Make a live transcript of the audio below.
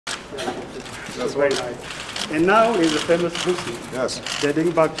That's very high. And now is the famous Lucy. Yes.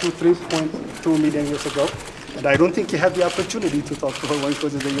 Dating back to 3.2 million years ago. And I don't think you had the opportunity to talk to her when she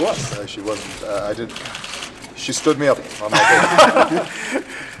was in the US. She wasn't. I did. She stood me up on that day.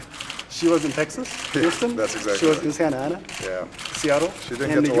 She was in Texas, Houston. That's exactly She was right. in Santa Ana, Yeah. Seattle, She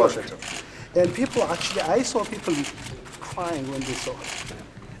didn't and get New to York. Washington. And people actually, I saw people crying when they saw her.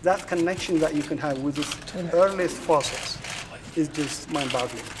 That connection that you can have with this earliest fossils is just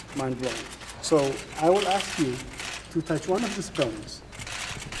mind-boggling, mind-blowing. So I will ask you to touch one of these bones.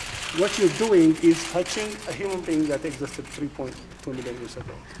 What you're doing is touching a human being that existed 3.2 million years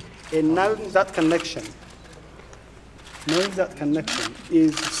ago. And knowing that connection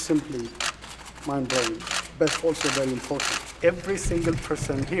is simply mind-blowing, but also very important. Every single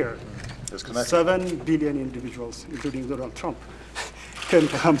person here, 7 billion individuals, including Donald Trump, can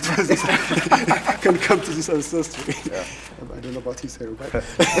come to this, ancestry. Yeah. I don't know about his hair, but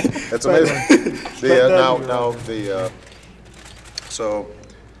That's amazing. So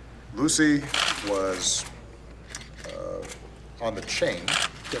Lucy was on the chain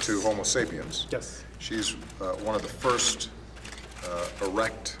to Homo sapiens. Yes. She's one of the first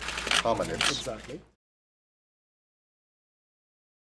erect hominids. Exactly.